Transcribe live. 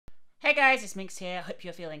Hey guys, it's Minx here. Hope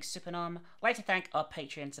you're feeling super nom. I'd like to thank our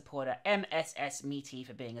Patreon supporter MSS Meaty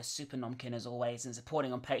for being a super nomkin as always and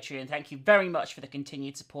supporting on Patreon. Thank you very much for the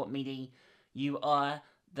continued support, Meaty. You are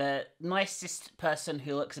the nicest person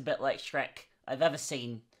who looks a bit like Shrek I've ever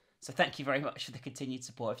seen. So thank you very much for the continued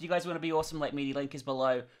support. If you guys want to be awesome like Meaty, link is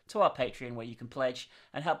below to our Patreon where you can pledge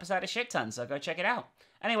and help us out a shit ton, so go check it out.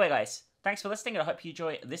 Anyway guys, thanks for listening and I hope you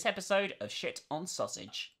enjoy this episode of Shit on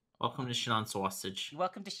Sausage. Welcome to Shit on Sausage.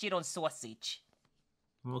 Welcome to Shit on Sausage.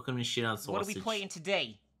 Welcome to Shit on Sausage. What are we playing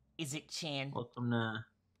today? Is it Chan?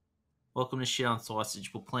 Welcome to Shit on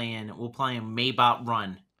Sausage. We're playing Maybot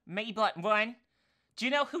Run. Maybot Run? Do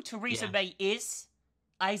you know who Theresa May is?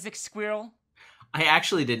 Isaac Squirrel? I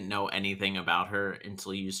actually didn't know anything about her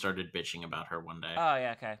until you started bitching about her one day. Oh,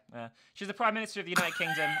 yeah, okay. She's the Prime Minister of the United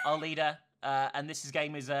Kingdom, our leader, and this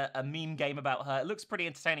game is a meme game about her. It looks pretty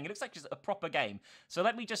entertaining. It looks like just a proper game. So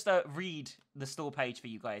let me just read the store page for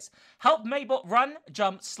you guys. Help Maybot run,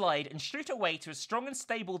 jump, slide, and shoot away to a strong and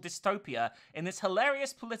stable dystopia in this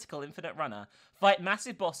hilarious political infinite runner. Fight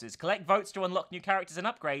massive bosses, collect votes to unlock new characters and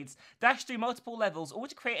upgrades, dash through multiple levels, all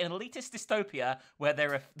to create an elitist dystopia where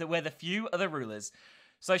the few are the rulers.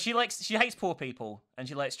 So she hates poor people, and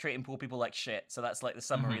she likes treating poor people like shit. So that's like the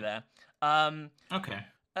summary there. Okay.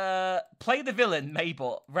 Play the villain,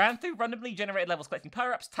 Maybot. Ran through randomly generated levels collecting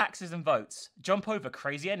power-ups, taxes, and votes. Jump over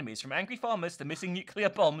crazy enemies, from angry farmers to missing nuclear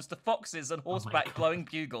bombs to foxes on horseback blowing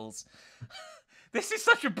bugles. This is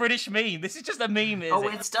such a British meme. This is just a meme, is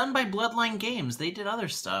it? It's done by Bloodline Games. They did other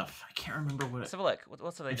stuff. I can't remember what. Let's have a look. What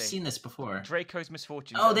do they do? I've seen this before. Draco's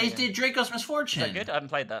Misfortune. Oh, they did Draco's Misfortune. Is that good? I haven't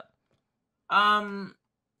played that.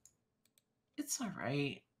 It's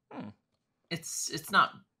alright. It's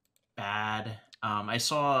not bad. I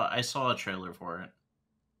saw a trailer for it.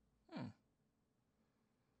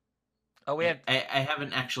 Oh, we have. I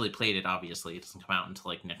haven't actually played it. Obviously, it doesn't come out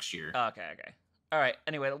until like next year. Oh, okay. All right.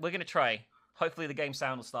 Anyway, we're gonna try. Hopefully, the game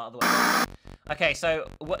sound will start otherwise. Okay, so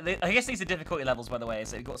I guess these are difficulty levels, by the way.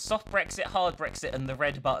 So you've got soft Brexit, hard Brexit, and the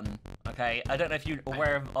red button. Okay, I don't know if you're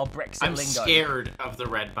aware of our Brexit lingo. I'm scared of the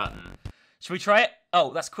red button. Should we try it?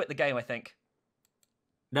 Oh, that's quit the game, I think.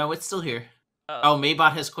 No, it's still here. Oh,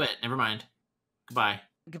 Maybot has quit. Never mind.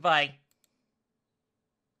 Goodbye.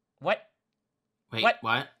 What? Wait,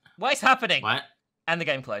 what? What is happening? What? And the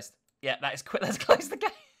game closed. Yeah, that is quit. Let's close the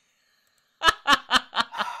game.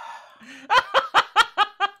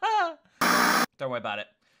 Don't worry about it.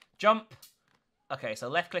 Jump. Okay, so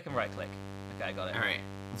left click and right click. Okay, I got it. All right,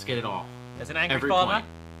 let's get it all. There's an angry farmer. Point.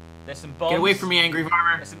 There's some bombs. Get away from me, angry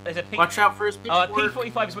farmer. There's a Watch out for his pitchfork.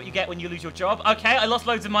 P45 is what you get when you lose your job. Okay, I lost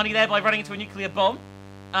loads of money there by running into a nuclear bomb.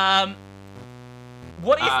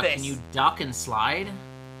 What is this? Can you duck and slide?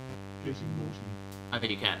 I bet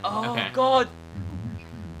you can. Oh, okay. God.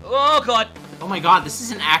 Oh, God. Oh, my God. This is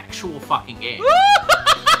an actual fucking game. Look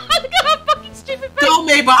at that fucking stupid face. Go,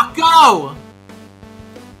 Maybot, go!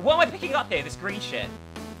 What am I picking up here? This green shit.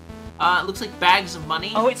 It looks like bags of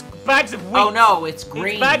money. Oh, it's bags of wheat. Oh, no, it's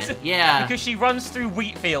green. Yeah. Because she runs through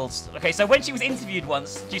wheat fields. Okay, so when she was interviewed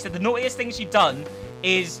once, she said the naughtiest thing she'd done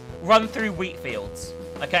is run through wheat fields.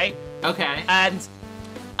 Okay? Okay. And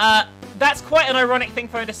that's quite an ironic thing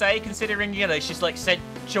for her to say, considering, you know, she's like sent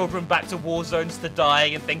children back to war zones to die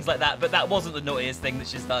and things like that. But that wasn't the naughtiest thing that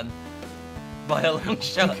she's done by a long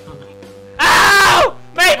shot. Ow!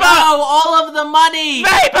 Maybot! No, all of the money!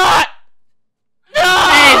 Maybot! No!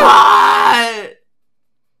 Maybot!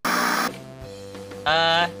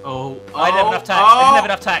 I didn't have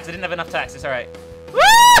enough tax. I didn't have enough tax. It's alright.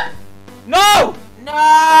 No! No!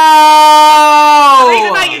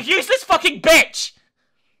 Lisa May, you useless fucking bitch!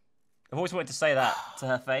 I've always wanted to say that to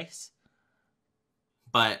her face.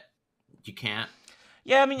 But you can't.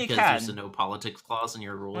 Yeah, I mean, you can. Because there's a no politics clause in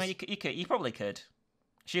your rules. Well, you probably could.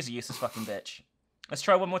 She's a useless fucking bitch. Let's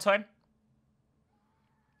try one more time.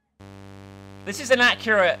 This is an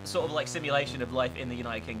accurate sort of like simulation of life in the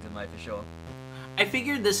United Kingdom, though, for sure. I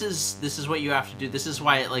figured this is what you have to do. This is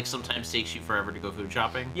why it like sometimes takes you forever to go food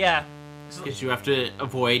shopping. Yeah. Because you have to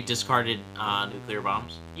avoid discarded nuclear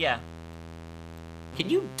bombs. Yeah. Can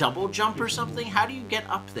you double jump or something? How do you get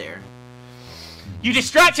up there? You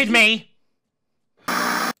distracted me!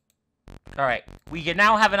 Alright, we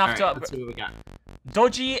now have enough to... Let's see what we got.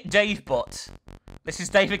 Dodgy Davebot. This is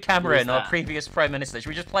David Cameron, our previous Prime Minister. Should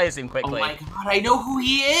we just play as him quickly? Oh my god, I know who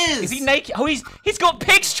he is! Is he naked? Oh, he's got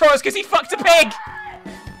pig straws because he fucked a pig!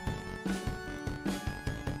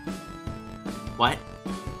 What?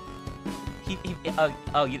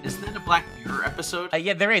 Isn't that a Black Mirror episode?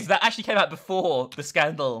 Yeah, there is. That actually came out before the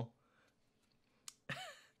scandal.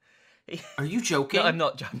 Are you joking? No, I'm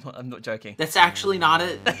not joking. That's actually not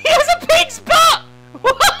it. He has a pig's butt!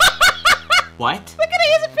 What? Look at it,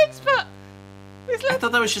 he has a pig's foot! I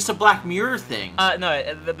thought that was just a Black Mirror thing.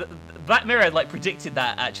 No, the Black Mirror like predicted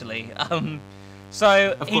that actually.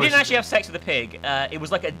 So he didn't actually have sex with the pig. It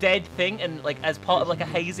was like a dead thing, and like as part of like a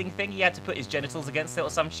hazing thing, he had to put his genitals against it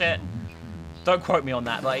or some shit. Don't quote me on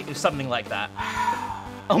that, but it was something like that.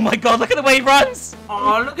 Oh my god, look at the way he runs!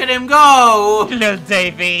 Oh, look at him go! Little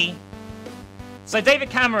Davey. So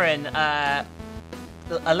David Cameron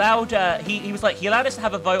allowed he allowed us to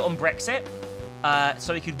have a vote on Brexit,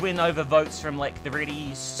 so he could win over votes from like the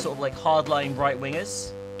really sort of like hardline right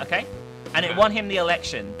wingers. Okay, and it won him the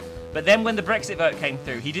election. But then when the Brexit vote came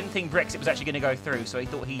through, he didn't think Brexit was actually going to go through, so he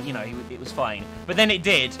thought it was fine. But then it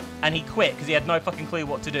did, and he quit because he had no fucking clue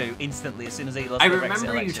what to do instantly as soon as he lost the Brexit election.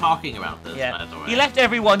 I remember you talking about this, by the way. He left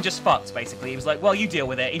everyone just fucked, basically. He was like, well, you deal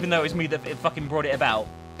with it, even though it was me that fucking brought it about.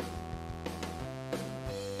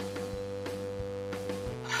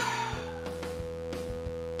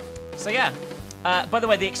 So yeah. By the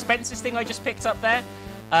way, the expenses thing I just picked up there,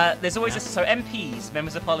 there's always so MPs,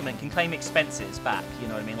 members of parliament, can claim expenses back, you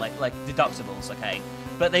know what I mean, like deductibles, okay?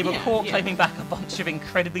 But they were caught claiming back a bunch of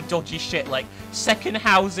incredibly dodgy shit, like second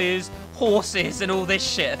houses, horses, and all this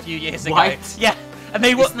shit a few years ago. What? Yeah, and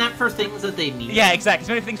they were. Isn't that for things that they need? Yeah,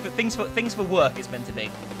 exactly. It's meant things for work. It's meant to be.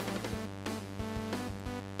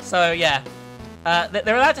 So yeah,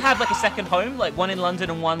 they're allowed to have like a second home, like one in London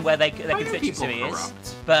and one where their constituency is.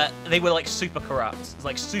 But they were like super corrupt. It's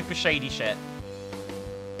like super shady shit.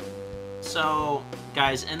 So,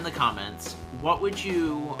 guys, in the comments, what would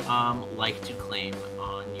you like to claim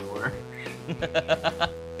on your...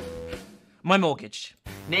 My mortgage.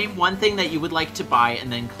 Name one thing that you would like to buy and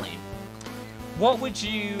then claim. What would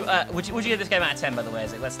you give this game out of 10, by the way?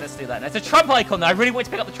 Let's do that. It's a Trump icon, though. I really wanted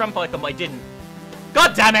to pick up the Trump icon, but I didn't.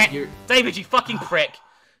 God damn it! David, you fucking prick.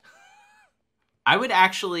 I would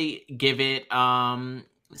actually give it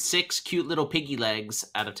 6 cute little piggy legs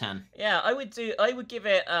out of 10. Yeah, I would give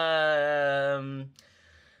it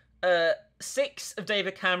 6 of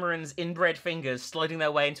David Cameron's inbred fingers sliding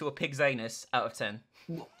their way into a pig's anus out of 10.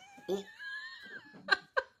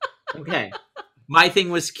 Okay. My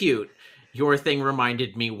thing was cute. Your thing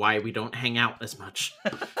reminded me why we don't hang out as much.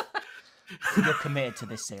 You're committed to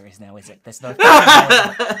this series now, is it? There's no...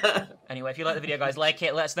 Anyway, if you like the video, guys, like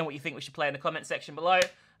it. Let us know what you think we should play in the comment section below.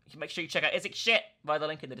 Make sure you check out Izik's shit via the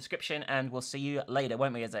link in the description, and we'll see you later,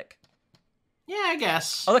 won't we, Izik? Yeah, I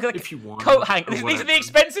guess. Oh, look at the if you want. Coat hangers. These are the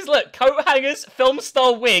expenses. Look, coat hangers, film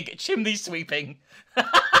style wig, chimney sweeping.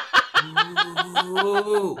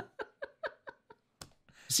 Ooh.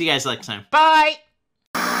 See you guys next time. Bye.